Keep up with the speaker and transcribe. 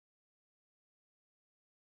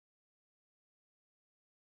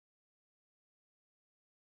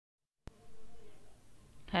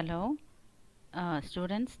Hello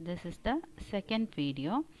students, this is the second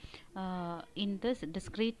video in this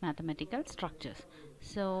discrete mathematical structures.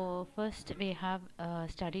 So first we have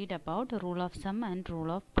studied about rule of sum and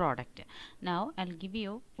rule of product. Now I'll give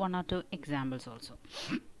you one or two examples also.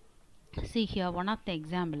 See here, one of the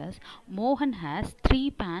example is Mohan has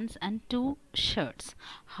 3 pants and 2 shirts.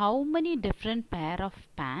 How many different pair of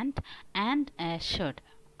pant and a shirt?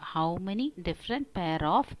 How many different pair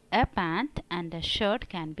of a pant and a shirt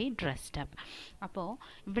can be dressed up? അപ്പോൾ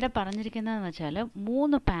ഇവിടെ പറഞ്ഞിരിക്കുന്നതെന്ന് വെച്ചാൽ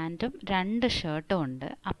 3 പാൻറ്റും 2 ഷർട്ടും ഉണ്ട്.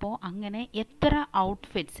 അപ്പോൾ അങ്ങനെ എത്ര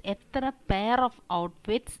outfits, എത്ര പെയർ ഓഫ്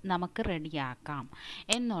ഔട്ട്ഫിറ്റ്സ് നമുക്ക് റെഡിയാക്കാം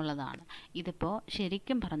എന്നുള്ളതാണ്. ഇതിപ്പോൾ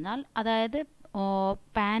ശരിക്കും പറഞ്ഞാൽ അതായത്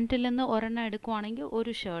പാൻറ്റിൽ നിന്ന് ഒരെണ്ണം എടുക്കുവാണെങ്കിൽ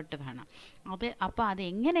ഒരു ഷർട്ട് വേണം. അപ്പോൾ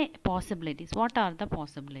അതെങ്ങനെ possibilities, what are the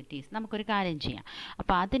possibilities? നമുക്കൊരു കാര്യം ചെയ്യാം.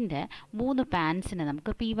 അപ്പോൾ അതിൻ്റെ 3 പാൻസിനെ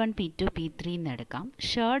നമുക്ക് P1, P2, P3 എന്ന് എടുക്കാം.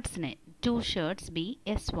 ഷർട്ട്സിനെ 2 shirts be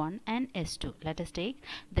S1 and S2. Let us take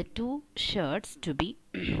the 2 shirts to be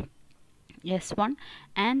S1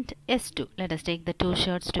 and S2. Let us take the 2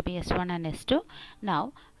 shirts to be S1 and S2. Now,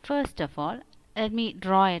 first of all, let me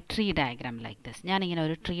draw a tree diagram like this. ഞാൻ ഇങ്ങനെ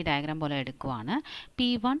ഒരു tree diagram പോലെ എടുക്കുവാണ്.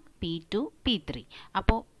 P1, P2, P3.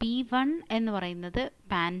 അപ്പോൾ P1 എന്ന് പറയുന്നത്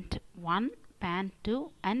pant 1, pant 2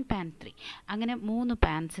 and pant 3. അങ്ങനെ 3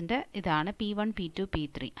 പാൻസിൻ്റെ ഇതാണ് P1, P2,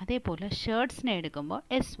 P3. അതേപോലെ ഷർട്ട്സിനെ എടുക്കുമ്പോൾ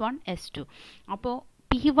S1, S2. അപ്പോൾ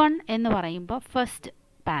P1 എന്ന് പറയുമ്പോൾ ഫസ്റ്റ്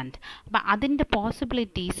പാൻറ്റ്. അപ്പം അതിൻ്റെ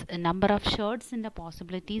പോസിബിലിറ്റീസ്, നമ്പർ ഓഫ് ഷർട്ട്സിൻ്റെ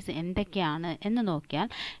പോസിബിലിറ്റീസ് എന്തൊക്കെയാണ് എന്ന് നോക്കിയാൽ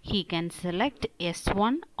he can select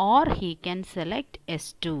S1 or he can select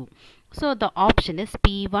S2. So the option is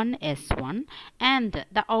P1 S1 and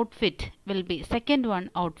the outfit will be, second one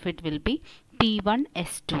outfit will be P1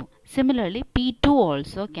 S2. Similarly, P2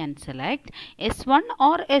 also can select S1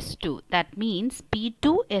 or S2. That means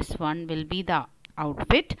P2 S1 will be the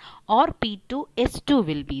outfit or P2 S2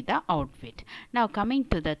 will be the outfit. Now coming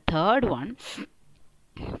to the third one,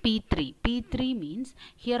 P3. P3 means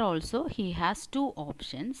here also he has 2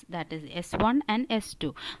 options, that is S1 and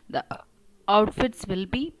S2. The outfits will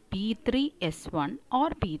be P3 S1 or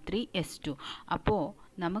P3 S2. അപ്പോൾ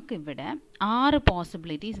നമുക്കിവിടെ 6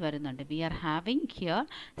 possibilities വരുന്നുണ്ട്. V are having here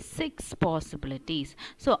 6 possibilities.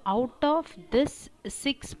 So out of this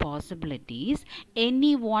 6 possibilities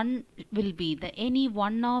any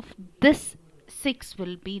one of this 6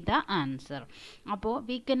 will be the answer. Appo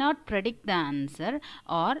we cannot predict the answer,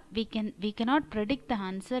 or we cannot predict the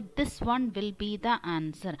answer this one will be the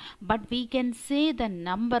answer, but we can say the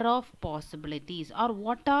number of possibilities or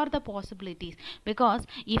what are the possibilities, because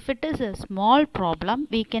if it is a small problem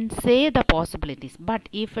we can say the possibilities, but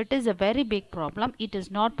if it is a very big problem it is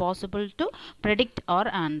not possible to predict or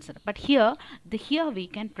answer. But here we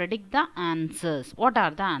can predict the answers. What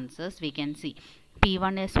are the answers? We can see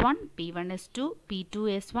P1 S1, P1 S2, P2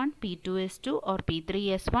 S1, P2 S2, or P3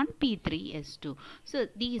 S1, P3 S2. So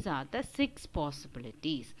these are the 6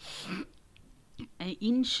 possibilities.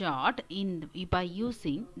 In short, by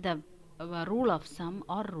using the rule of sum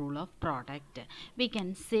or rule of product, we can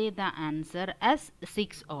say the answer as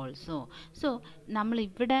 6 also. So നമ്മൾ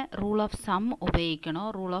ഇവിടെ rule of some ഉപയോഗിക്കണോ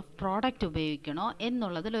rule of product ഉപയോഗിക്കണോ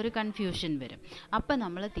എന്നുള്ളതിൽ ഒരു confusion വരും. അപ്പം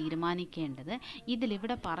നമ്മൾ തീരുമാനിക്കേണ്ടത്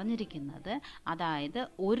ഇതിലിവിടെ പറഞ്ഞിരിക്കുന്നത്, അതായത്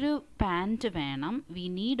ഒരു പാൻറ്റ് വേണം, we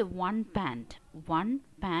need 1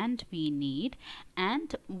 pant we need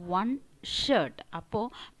and 1 shirt. അപ്പോൾ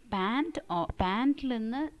പാൻറ്റിൽ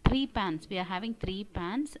നിന്ന് 3 pants, V are having 3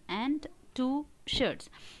 pants and 2 shirts.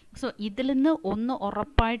 So ഇതിൽ നിന്ന് ഒന്ന്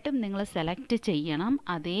ഉറപ്പായിട്ടും നിങ്ങൾ സെലക്ട് ചെയ്യണം.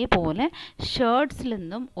 അതേപോലെ ഷർട്ട്സിൽ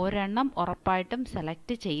നിന്നും ഒരെണ്ണം ഉറപ്പായിട്ടും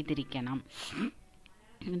സെലക്ട് ചെയ്തിരിക്കണം.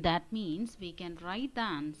 That means we can write the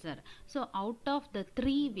answer. So out of the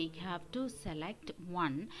 3 we have to select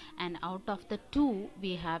 1, and out of the 2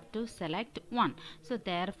 we have to select 1. So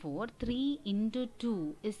therefore 3 into 2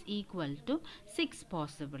 is equal to 6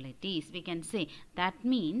 possibilities. We can say that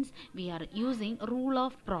means we are using rule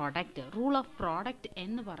of product. Rule of product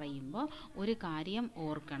എന്ന് പറയുമ്പോൾ ഒരു കാര്യം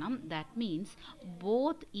ഓർക്കണം. That means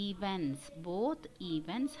both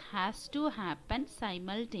events has to happen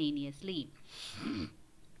simultaneously.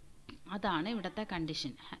 അതാണ് ഇവിടുത്തെ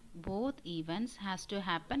condition. both events has to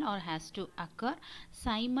happen or has to occur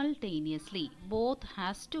simultaneously. Both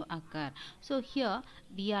has to occur. So here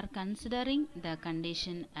we are considering the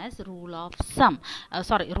condition as rule of sum.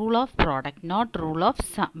 Rule of product, not rule of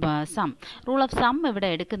sum. Rule of sum ഇവിടെ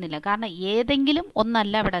എടുക്കുന്നില്ല, കാരണം ഏതെങ്കിലും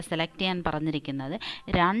ഒന്നല്ല ഇവിടെ select ചെയ്യാൻ പറഞ്ഞിരിക്കുന്നത്.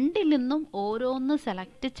 രണ്ടിൽ നിന്നും ഓരോന്ന്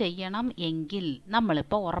സെലക്ട് ചെയ്യണം എങ്കിൽ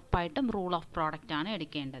നമ്മളിപ്പോൾ ഉറപ്പായിട്ടും റൂൾ ഓഫ് പ്രോഡക്റ്റ് ആണ്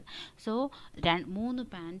എടുക്കേണ്ടത്. സോ 3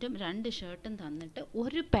 പാൻറ്റും 2 ഷർട്ടും തന്നിട്ട്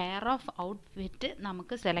ഒരു പെയർ ഓഫ് ഔട്ട്ഫിറ്റ്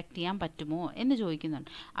നമുക്ക് സെലക്ട് ചെയ്യാൻ പറ്റുമോ എന്ന്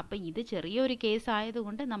ചോദിക്കുന്നുണ്ട്. അപ്പോൾ ഇത് ചെറിയൊരു കേസ്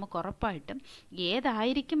ആയതുകൊണ്ട് നമുക്ക് ഉറപ്പായിട്ടും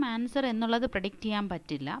ഏതായിരിക്കും ആൻസർ എന്നുള്ളത് പ്രെഡിക്റ്റ് ചെയ്യാൻ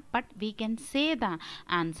പറ്റില്ല. But we can say the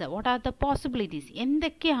answer. What are the possibilities?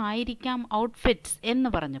 എന്തൊക്കെ ആയിരിക്കാം ഔട്ട്ഫിറ്റ്സ്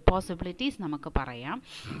എന്ന് പറഞ്ഞ് പോസിബിലിറ്റീസ് നമുക്ക് പറയാം.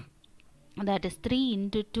 That is 3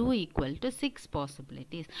 into 2 equal to 6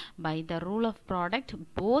 possibilities. By the rule of product,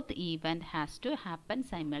 both event has to happen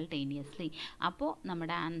simultaneously. അപ്പോൾ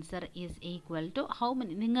നമ്മുടെ answer is equal to how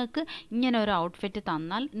many. നിങ്ങൾക്ക് ഇങ്ങനെ ഒരു ഔട്ട്ഫിറ്റ്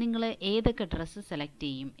തന്നാൽ നിങ്ങൾ ഏതൊക്കെ ഡ്രസ്സ് സെലക്ട്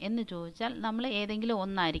ചെയ്യും എന്ന് ചോദിച്ചാൽ നമ്മൾ ഏതെങ്കിലും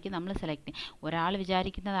ഒന്നായിരിക്കും നമ്മൾ സെലക്ട് ചെയ്യും. ഒരാൾ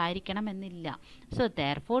വിചാരിക്കുന്നതായിരിക്കണം എന്നില്ല. So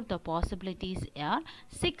therefore the possibilities are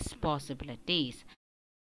 6 possibilities.